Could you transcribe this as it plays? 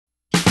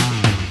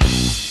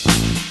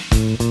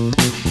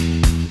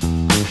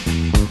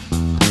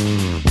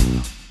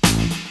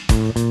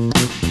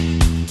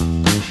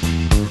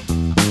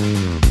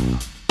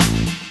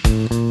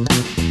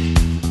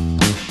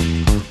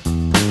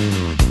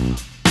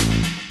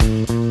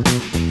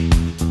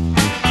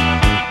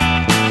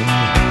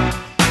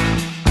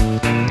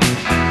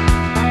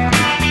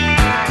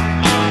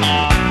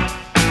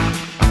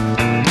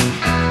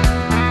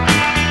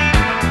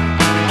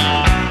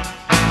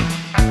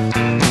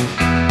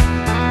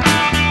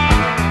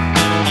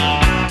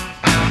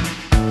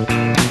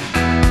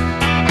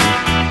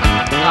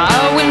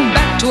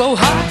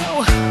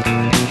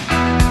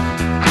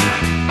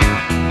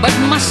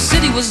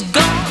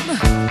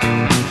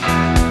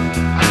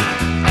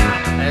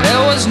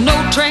was no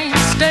train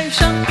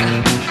station,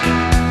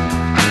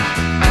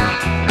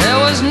 there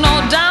was no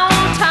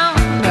downtown.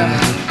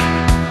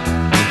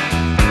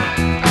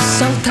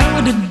 South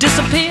Town had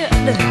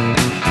disappeared.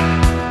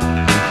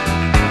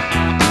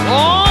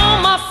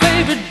 All my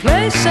favorite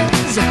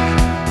places,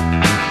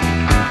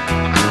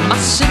 my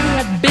city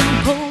had been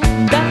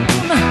pulled down,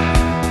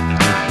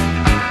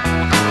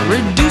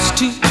 reduced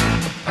to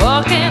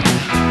parking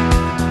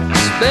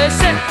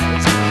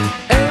spaces.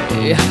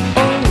 Hey,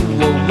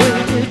 oh,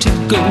 where to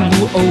go,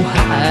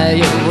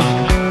 Ohio?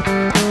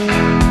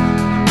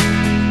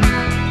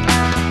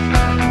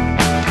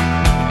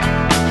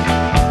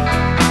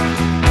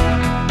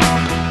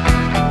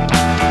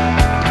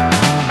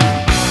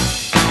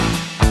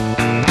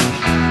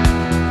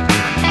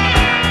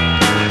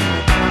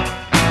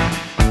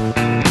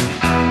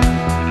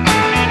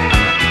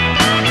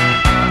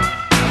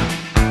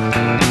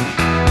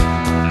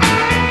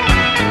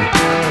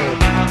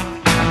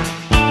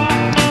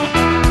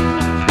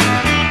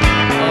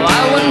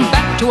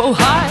 To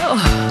Ohio,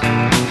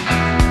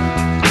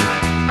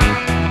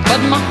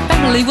 but my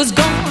family was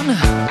gone.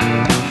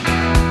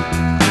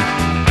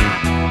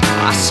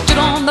 I stood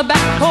on the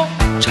back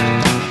porch,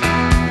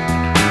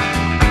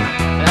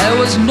 there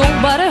was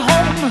nobody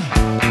home.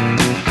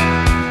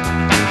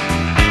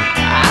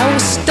 I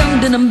was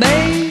stunned and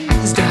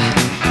amazed.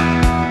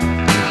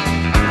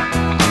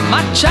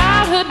 My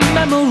childhood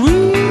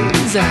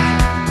memories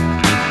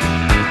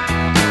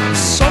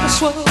sort of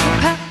swirled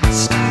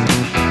past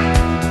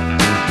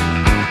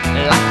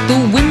like the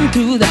wind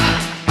through the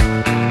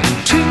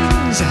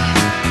trees.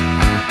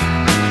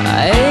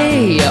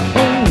 Hey,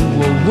 oh,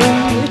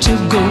 where to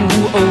go,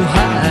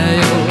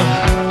 Ohio?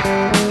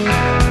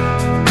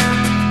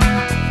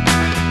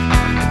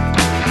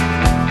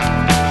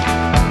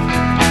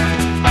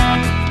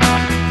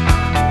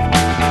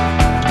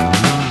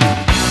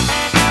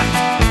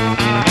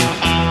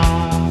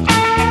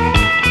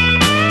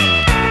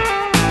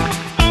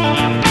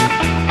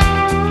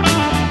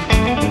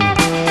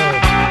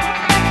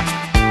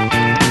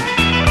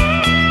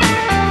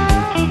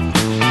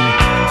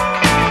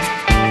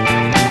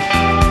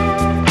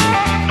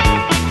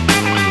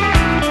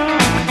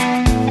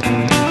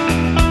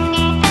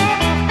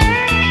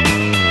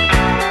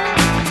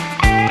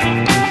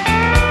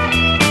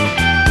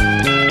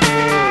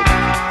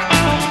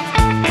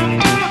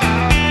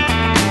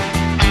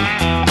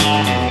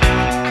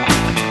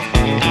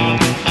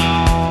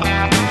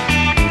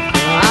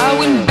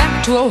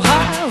 To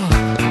Ohio,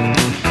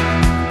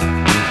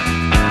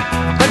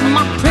 but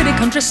my pretty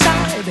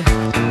countryside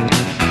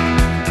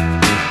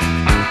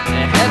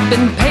had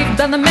been paved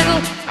down the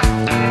middle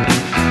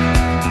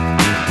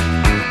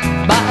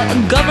by a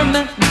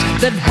government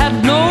that had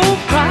no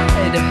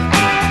pride.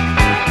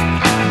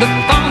 The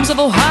farms of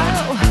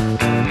Ohio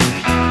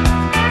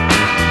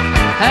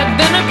had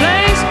been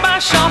replaced by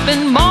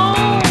shopping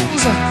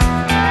malls,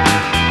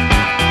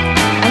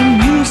 and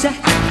music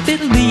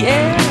filled the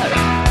air.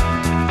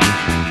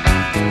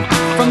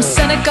 From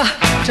Seneca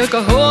to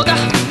Cuyahoga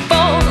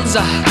Falls,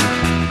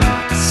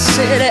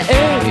 city,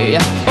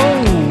 oh,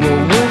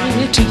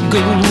 where to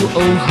go,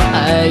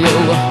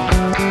 Ohio?